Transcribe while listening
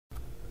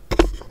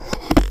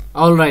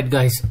All right,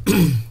 guys.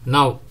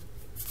 Now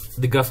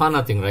the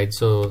Grafana thing, right?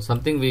 So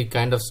something we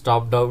kind of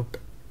stopped out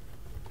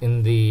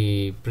in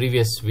the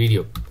previous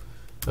video.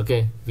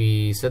 Okay,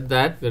 we said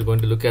that we're going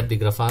to look at the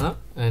Grafana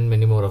and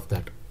many more of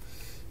that.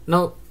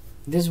 Now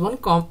there's one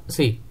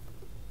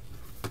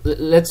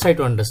let's try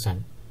to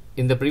understand.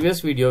 In the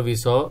previous video we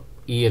saw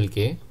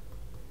ELK,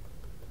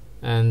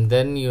 and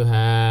then you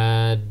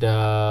had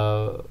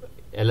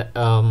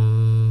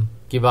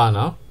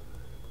Kibana,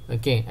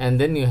 okay, and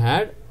then you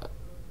had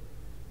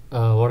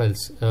what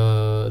else?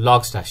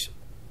 Logstash.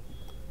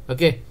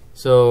 Okay,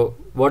 so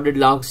what did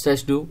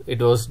Logstash do?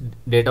 It was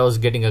data was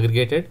getting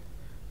aggregated,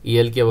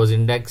 ELK was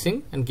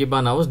indexing, and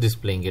Kibana was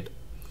displaying it.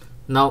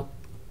 Now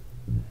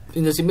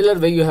in a similar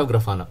way you have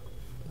Grafana.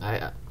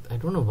 I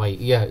don't know why.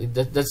 Yeah,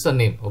 that's the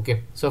name.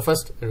 Okay, so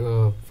first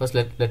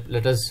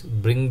let us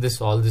bring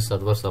all these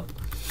servers up.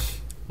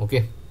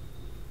 Okay,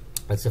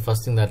 that's the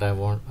first thing that I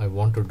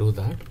want to do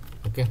that.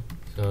 Okay,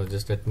 so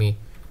just let me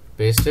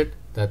paste it.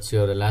 That's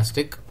your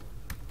elastic,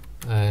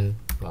 and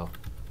wow,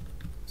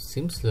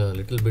 seems a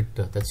little bit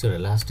that's your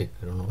elastic.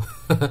 I don't know.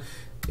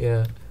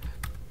 yeah,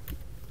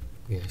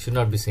 I should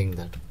not be saying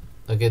that.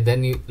 Okay,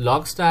 then you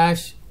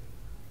Logstash.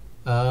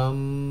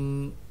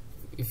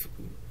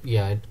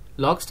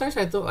 Logstash,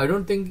 I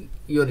don't think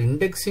you're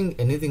indexing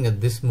anything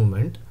at this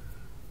moment,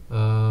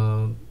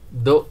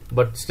 though,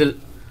 but still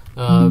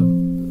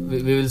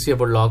we will see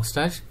about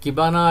Logstash.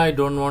 Kibana, I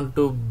don't want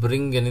to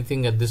bring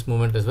anything at this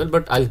moment as well,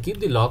 but I'll keep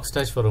the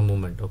Logstash for a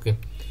moment, okay,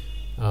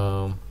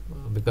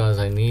 because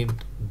I need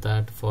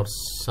that for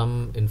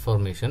some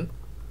information.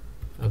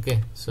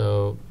 Okay,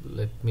 so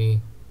let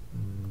me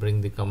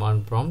bring the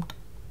command prompt.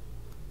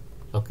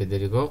 Okay, there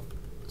you go.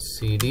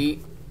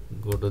 cd,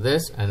 go to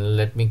this, and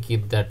let me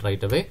keep that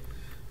right away.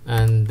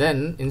 And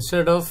then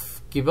instead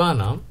of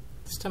Kibana,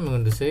 this time I'm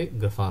going to say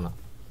Grafana.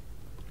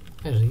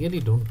 I really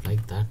don't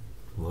like that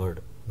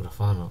word,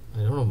 Grafana.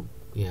 I don't know.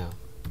 Yeah,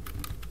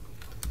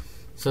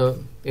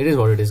 so it is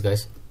what it is,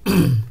 guys.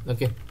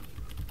 Okay,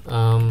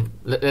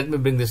 let me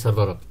bring this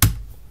server up.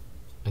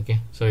 Okay,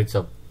 so it's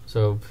up.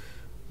 So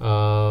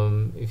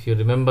if you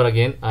remember,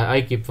 again,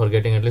 I keep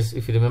forgetting. At least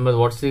if you remember,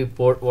 what's the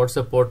port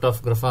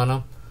of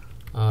Grafana?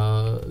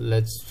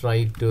 Let's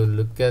try to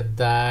look at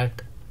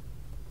that.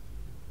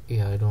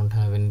 Yeah, I don't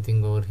have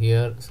anything over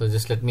here, so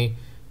just let me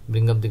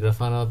bring up the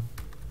Grafana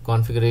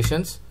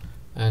configurations,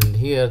 and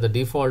here the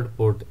default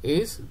port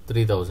is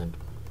 3000.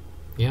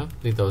 Yeah,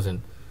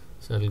 3000.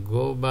 So I'll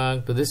go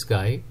back to this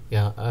guy.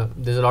 Yeah,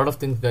 there's a lot of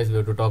things, guys, we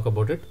have to talk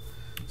about it.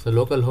 So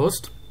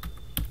localhost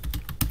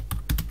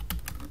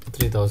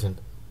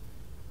 3000.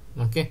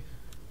 Okay,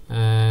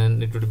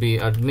 and it would be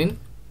admin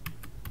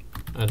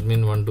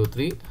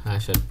 123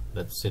 #.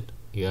 That's it.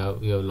 Yeah,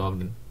 we have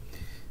logged in.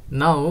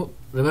 Now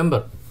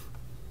remember,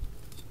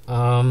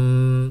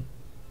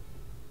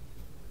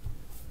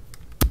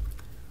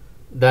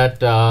 that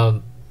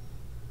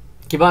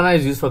Kibana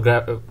is used for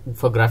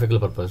graphical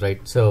purpose,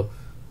 right? So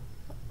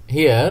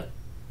here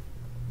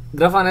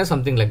Grafana is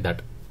something like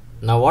that.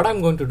 Now what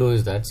I'm going to do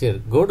is that, here,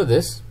 go to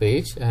this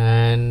page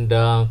and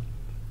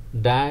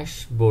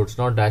dashboards,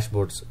 not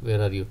dashboards,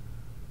 where are you?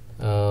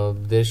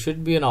 There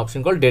should be an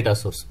option called data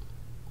source.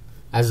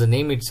 As the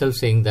name itself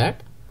saying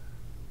that,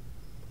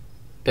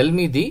 tell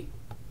me the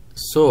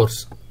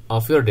source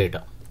of your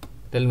data.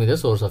 Tell me the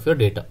source of your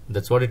data.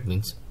 That's what it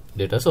means,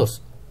 data source.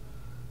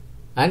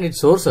 And it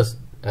sources,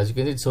 as you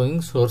can see, it's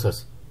showing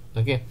sources.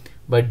 Okay,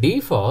 by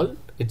default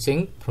it's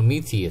saying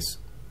Prometheus.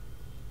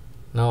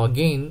 Now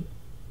again,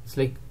 it's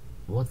like,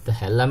 what the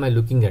hell am I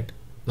looking at?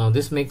 Now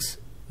this makes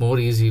more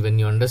easy when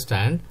you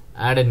understand.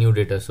 Add a new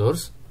data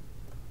source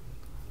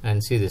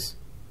and see this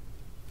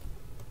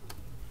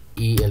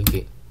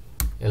ELK,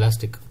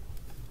 elastic.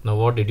 Now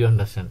what did you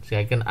understand? See,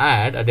 I can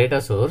add a data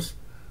source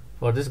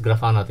for this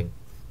Grafana thing.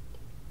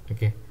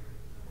 Okay,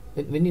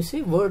 when you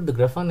say word the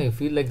Grafana, you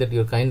feel like that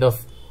you're kind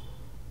of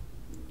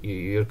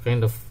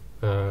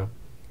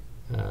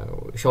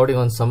shouting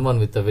on someone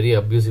with a very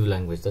abusive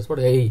language. That's what,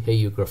 hey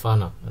you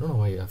Grafana. I don't know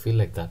why I feel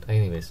like that.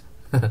 Anyways,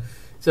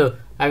 so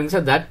having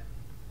said that,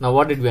 now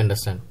what did we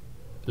understand?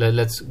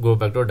 Let's go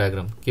back to our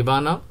diagram.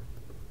 Kibana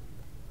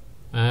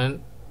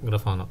and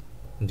Grafana,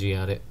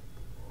 GRA.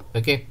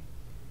 Okay,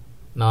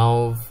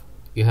 now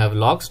you have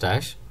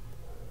Logstash,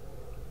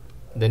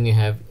 then you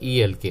have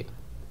ELK.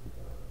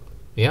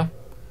 Yeah,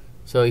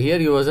 so here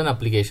you was an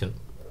application.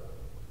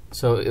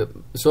 So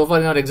far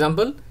in our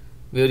example,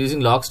 we are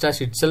using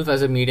Logstash itself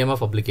as a medium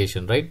of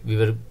application, right? We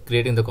were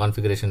creating the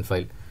configuration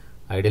file.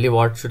 Ideally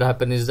what should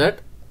happen is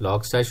that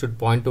Logstash should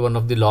point to one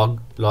of the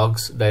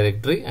logs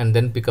directory and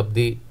then collect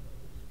the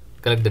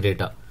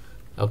data.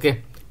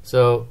 Okay,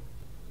 so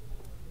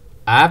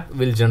app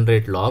will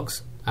generate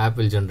logs,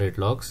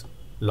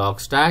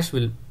 Logstash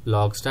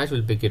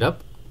will pick it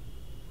up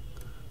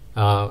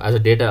as a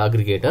data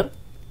aggregator.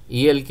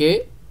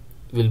 ELK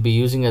will be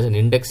using as an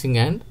indexing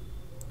and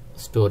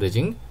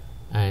storaging,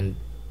 and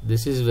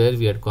this is where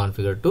we are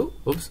configured to,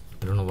 oops,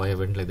 I don't know why I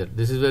went like that.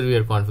 This is where we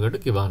are configured to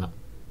Kibana,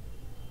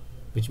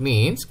 which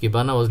means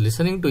Kibana was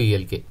listening to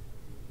ELK.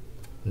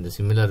 In the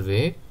similar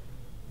way,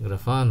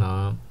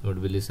 Grafana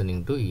would be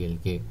listening to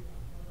ELK.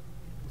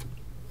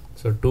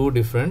 So two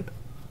different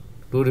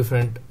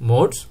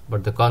modes,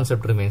 but the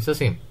concept remains the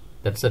same.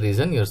 That's the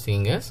reason you're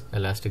seeing as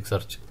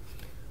Elasticsearch.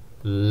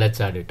 Let's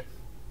add it.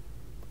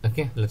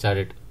 Okay, let's add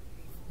it.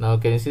 Now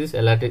can you see this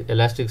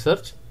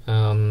Elasticsearch?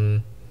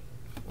 And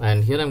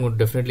here I'm going to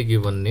definitely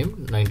give one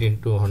name,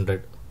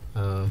 19200.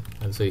 I'll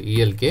say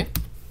ELK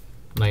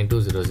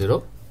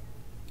 9200.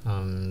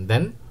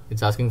 Then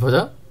it's asking for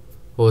the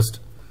host.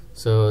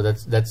 So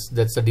that's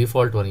the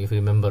default one. If you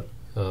remember,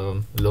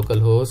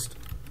 localhost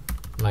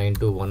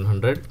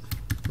 92100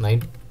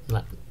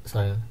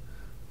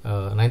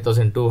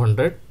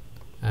 9200,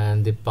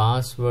 and the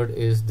password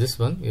is this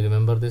one. You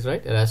remember this,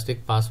 right?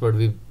 Elastic password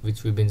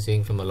which we've been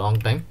saying from a long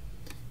time.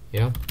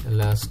 Yeah,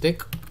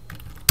 Elastic.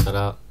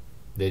 There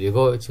you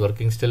go. It's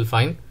working still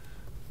fine.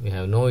 We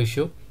have no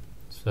issue.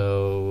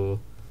 So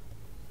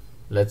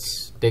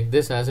let's take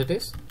this as it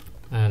is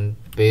and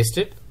paste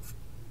it.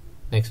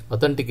 Next,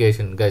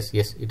 authentication, guys.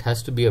 Yes, it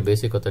has to be a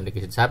basic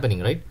authentication. It's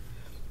happening, right?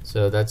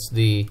 So that's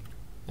the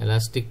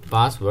Elastic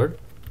password.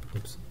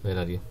 Oops, where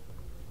are you?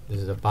 This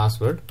is the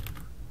password.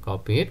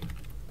 Copy it.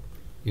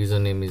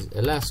 Username is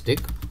Elastic,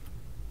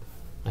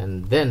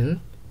 and then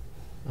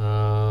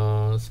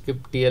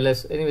skip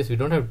TLS. Anyways, we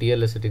don't have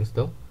TLS settings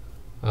though.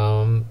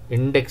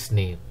 Index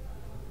name,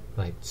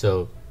 right?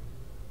 So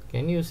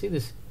can you see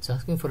this? It's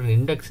asking for an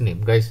index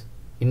name, guys.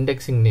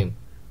 Indexing name.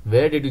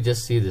 Where did you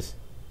just see this?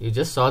 You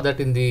just saw that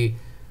in the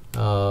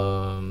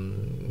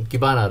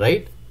Kibana,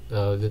 right?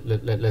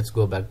 Let's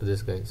go back to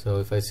this guy. So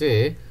if I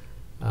say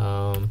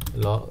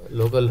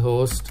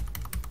localhost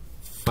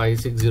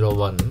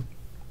 5601,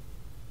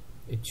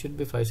 it should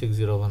be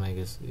 5601, I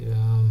guess.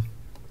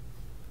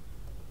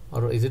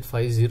 Or is it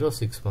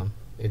 5061?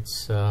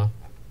 It's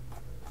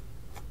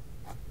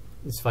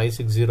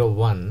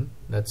 5601.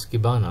 That's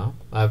Kibana.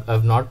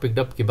 I've not picked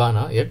up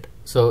Kibana yet.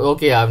 So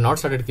okay, I have not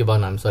started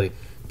Kibana. I'm sorry.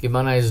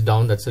 Kibana is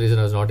down. That's the reason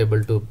I was not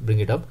able to bring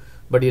it up.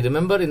 But you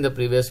remember in the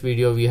previous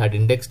video we had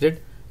indexed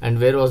it, and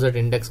where was that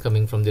index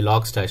coming from? The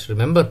Logstash.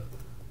 Remember,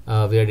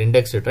 we had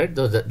indexed it, right?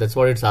 So that's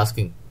what it's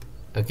asking.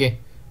 Okay,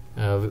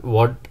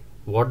 what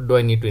do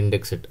I need to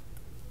index it?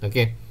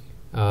 Okay,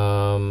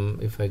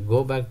 if I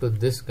go back to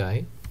this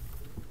guy,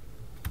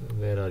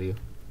 where are you?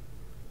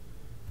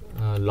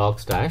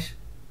 Logstash,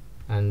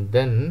 and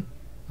then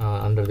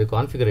under the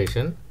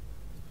configuration,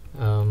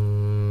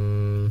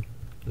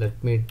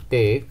 let me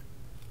take,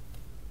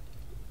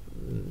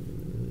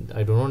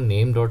 I don't know,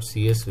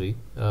 name.csv.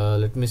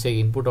 Let me say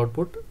input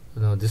output.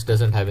 No, this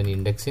doesn't have any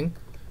indexing.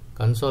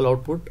 Console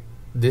output.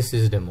 This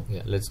is demo.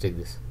 Yeah, let's take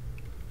this.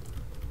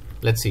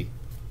 Let's see.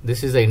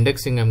 This is the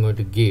indexing I'm going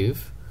to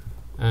give,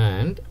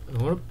 and I'm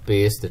going to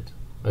paste it.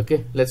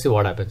 Okay, let's see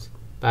what happens.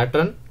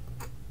 Pattern.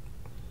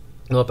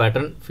 No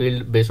pattern.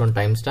 Field based on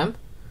timestamp,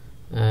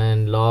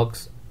 and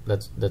logs.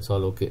 That's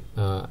all okay.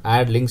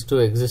 Add links to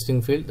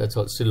existing field. That's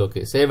all still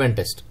okay. Save and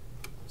test.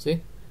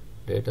 See,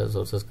 data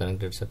sources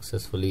connected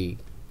successfully.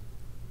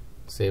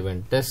 Save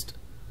and test.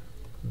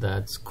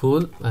 That's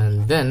cool.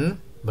 And then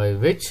by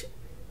which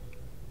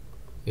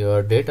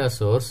your data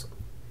source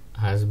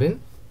has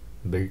been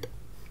built.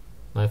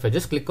 Now if I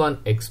just click on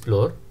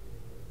explore,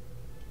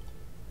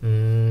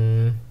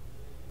 do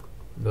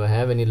I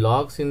have any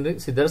logs in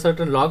this? See, there are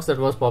certain logs that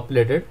was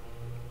populated.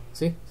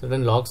 See,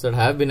 certain logs that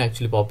have been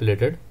actually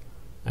populated,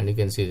 and you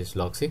can see this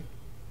log. See,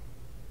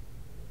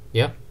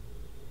 yeah.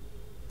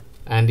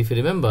 And if you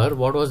remember,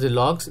 what was the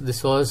logs?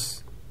 This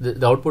was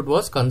the output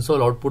was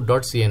console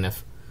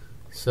output.cnf.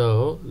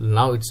 So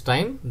now it's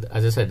time,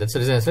 as I said, that's the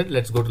reason I said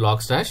let's go to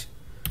Logstash.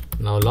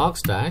 Now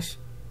Logstash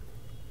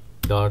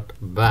dot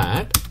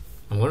bat,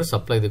 I'm going to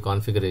supply the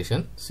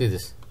configuration. See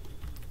this.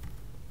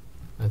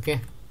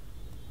 Okay,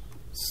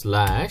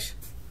 slash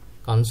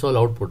console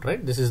output,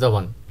 right? This is the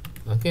one.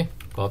 Okay,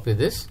 copy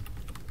this,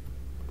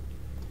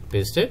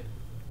 paste it.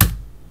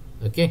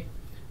 Okay,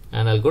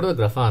 and I'll go to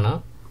the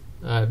Grafana.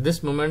 At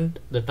this moment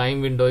the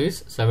time window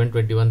is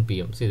 7:21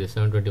 p.m. See this,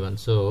 7:21.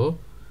 So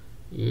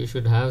you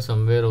should have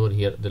somewhere over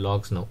here the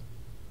logs now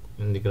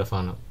in the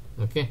Grafana.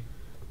 Okay,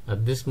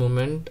 at this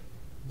moment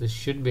this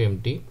should be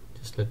empty.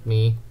 Just let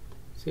me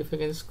see if I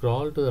can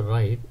scroll to the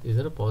right. Is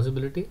there a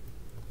possibility?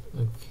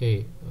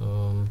 Okay,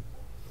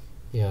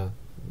 yeah,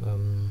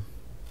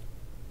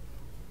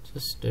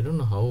 just I don't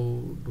know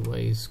how do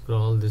I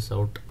scroll this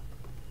out.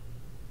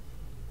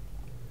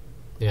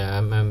 Yeah,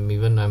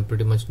 I'm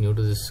pretty much new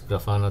to this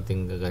Grafana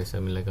thing, guys. I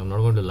mean, like, I'm not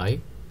going to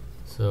lie.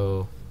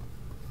 So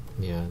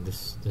yeah,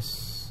 this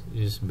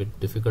is a bit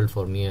difficult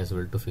for me as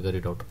well to figure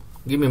it out.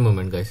 Give me a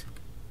moment, guys.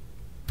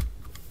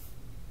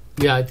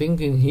 Yeah, I think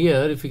in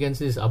here, if you can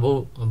see this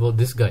above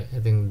this guy, I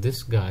think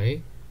this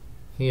guy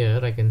here,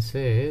 I can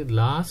say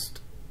last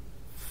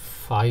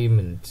 5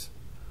 minutes.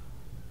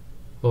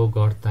 Oh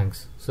God,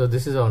 thanks. So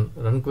this is on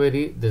run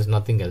query. There's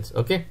nothing else.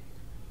 Okay,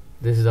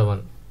 this is the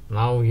one.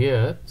 Now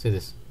here, see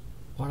this.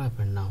 What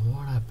happened now?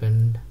 What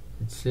happened?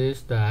 It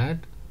says that,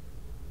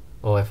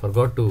 oh, I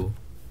forgot to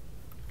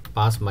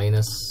pass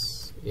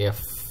minus f.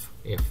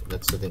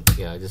 That's the thing.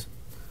 Yeah, I just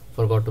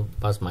forgot to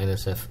pass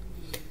minus f.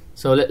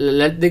 So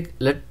let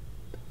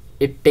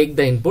it take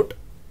the input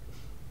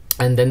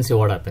and then see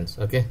what happens.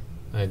 Okay,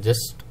 I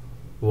just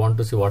want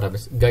to see what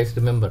happens, guys.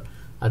 Remember,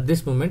 at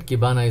this moment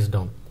Kibana is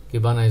down.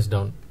 Kibana is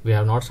down. We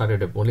have not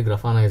started up. Only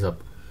Grafana is up.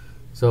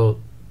 So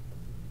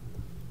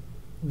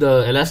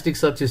the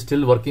Elasticsearch is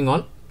still working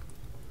on.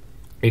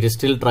 It is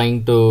still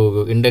trying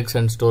to index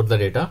and store the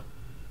data.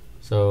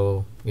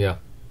 So yeah,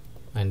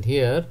 and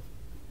here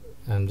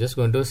I'm just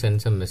going to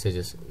send some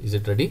messages. Is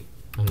it ready?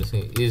 I'm just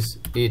saying, is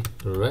it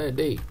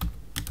ready?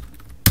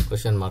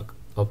 Question mark.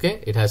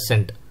 Okay, it has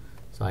sent.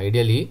 So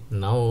ideally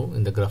now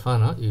in the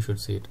Grafana you should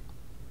see it.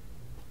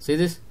 See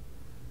this?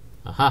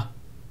 Aha!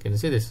 Can you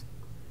see this?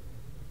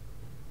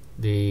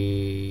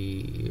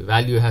 The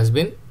value has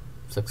been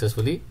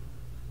successfully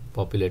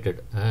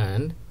populated,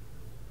 and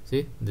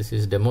see, this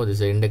is demo,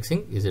 this is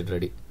indexing. Is it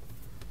ready?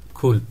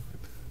 Cool.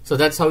 So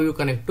that's how you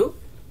connect to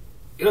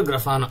your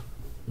Grafana,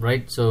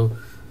 right? So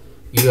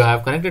you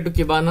have connected to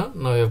Kibana,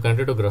 now you have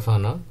connected to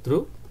Grafana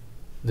through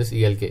this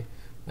ELK.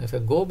 Now if I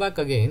go back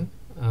again,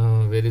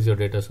 where is your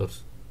data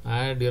source?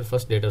 Add your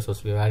first data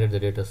source. We have added the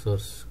data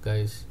source,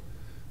 guys.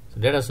 So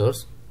data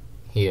source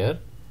here,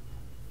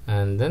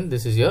 and then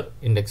this is your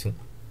indexing.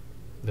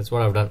 That's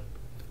what I've done.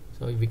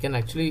 So we can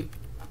actually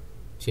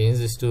change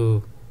this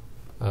to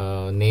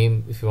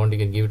name. If you want, you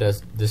can give it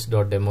as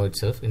this.demo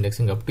itself,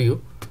 indexing, up to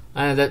you.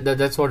 And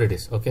that's what it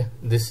is. Okay,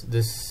 this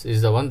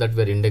is the one that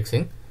we're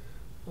indexing.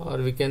 Or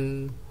we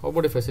can, how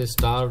about if I say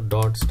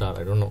star.star?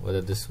 I don't know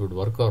whether this would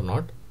work or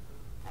not.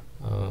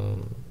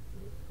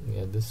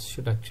 Yeah, this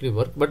should actually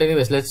work, but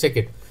anyways, let's check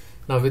it.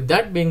 Now with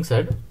that being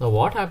said, now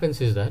what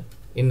happens is that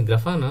in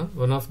Grafana,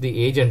 one of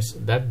the agents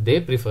that they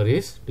prefer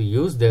is to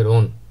use their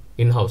own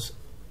in-house,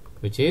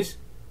 which is,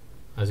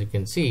 as you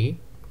can see,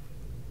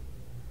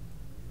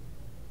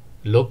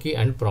 Loki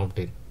and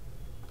Promptail.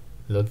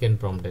 Loki and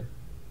Promptail.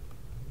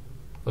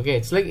 Okay,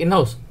 it's like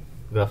in-house.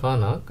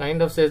 Grafana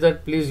kind of says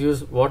that please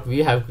use what we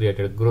have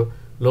created,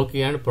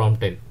 Loki and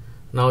Promptail.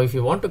 Now if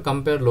you want to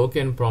compare Loki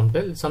and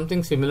Promptail, it's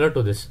something similar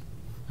to this.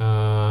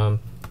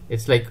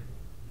 It's like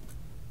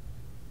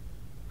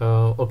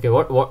okay,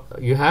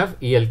 what you have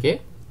ELK,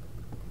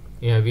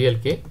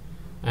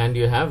 and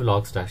you have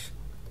Logstash.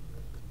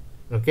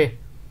 Okay,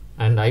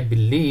 and I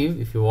believe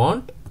if you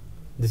want,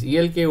 this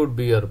ELK would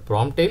be your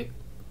Promptail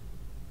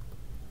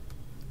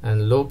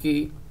and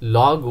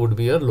log would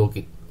be your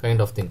Loki, kind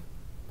of thing.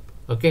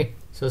 Okay,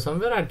 so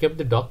somewhere I kept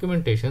the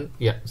documentation.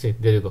 Yeah, see,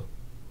 there you go.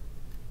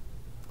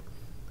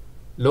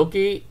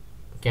 Loki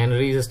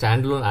Canary is a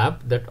standalone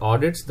app that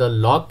audits the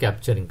log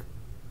capturing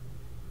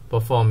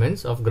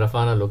performance of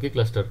Grafana Loki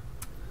cluster.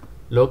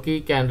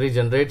 Loki Canary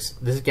generates,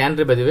 this is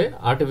Canary by the way,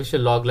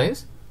 artificial log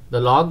lines. The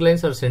log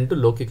lines are sent to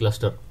Loki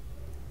cluster.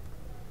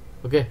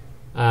 Okay,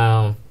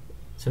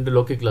 sent to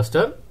Loki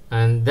cluster,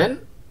 and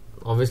then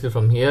obviously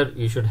from here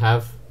you should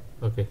have,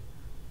 okay,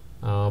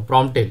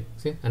 Promptail,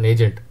 see, an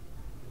agent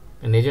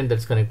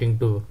that's connecting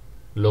to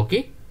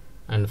Loki,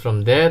 and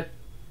from there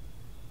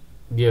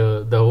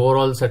the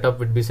overall setup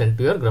would be sent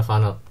to your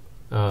Grafana.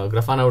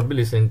 Grafana would be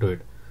listening to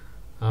it.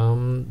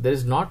 There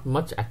is not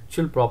much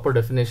actual proper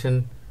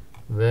definition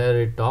where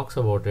it talks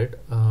about it.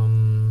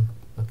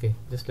 Okay,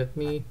 just let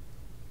me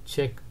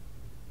check.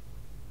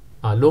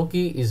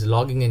 Loki is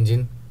logging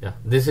engine. Yeah,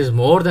 this is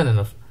more than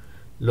enough.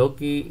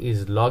 Loki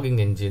is logging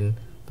engine.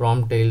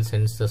 Promptail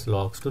sends the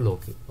logs to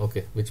Loki.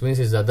 Okay, which means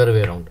it's the other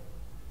way around.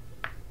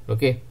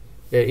 Okay,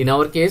 in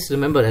our case,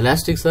 remember,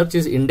 Elasticsearch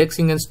is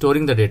indexing and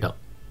storing the data.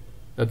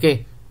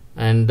 Okay,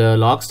 and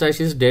Logstash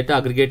is data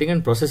aggregating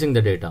and processing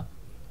the data,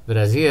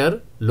 whereas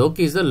here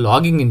Loki is the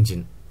logging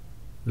engine,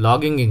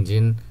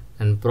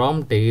 and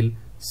Promptail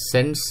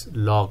sends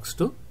logs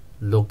to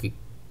Loki,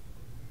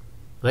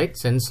 right?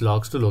 Sends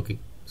logs to Loki.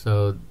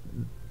 So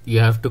you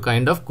have to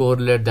kind of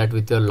correlate that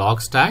with your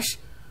Logstash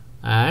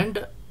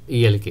and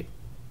ELK.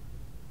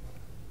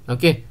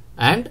 Okay,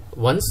 and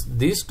once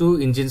these two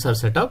engines are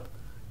set up,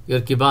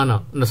 your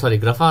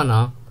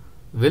Grafana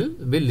will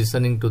be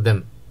listening to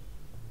them,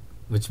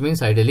 which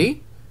means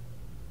ideally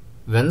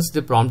once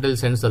the Promptail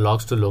sends the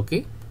logs to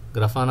Loki,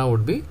 Grafana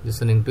would be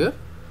listening to your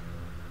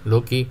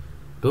Loki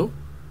to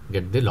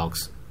get the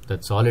logs.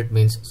 That's all it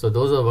means. So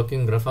those are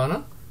working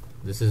Grafana.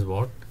 This is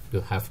what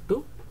you have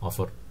to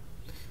offer.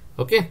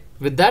 Okay,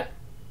 with that,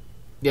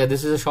 yeah,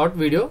 this is a short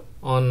video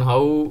on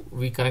how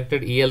we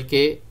connected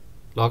ELK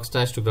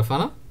Logstash to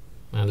Grafana,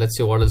 and let's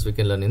see what else we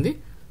can learn in the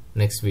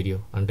next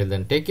video. Until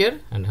then, take care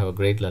and have a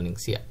great learning.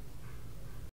 See ya.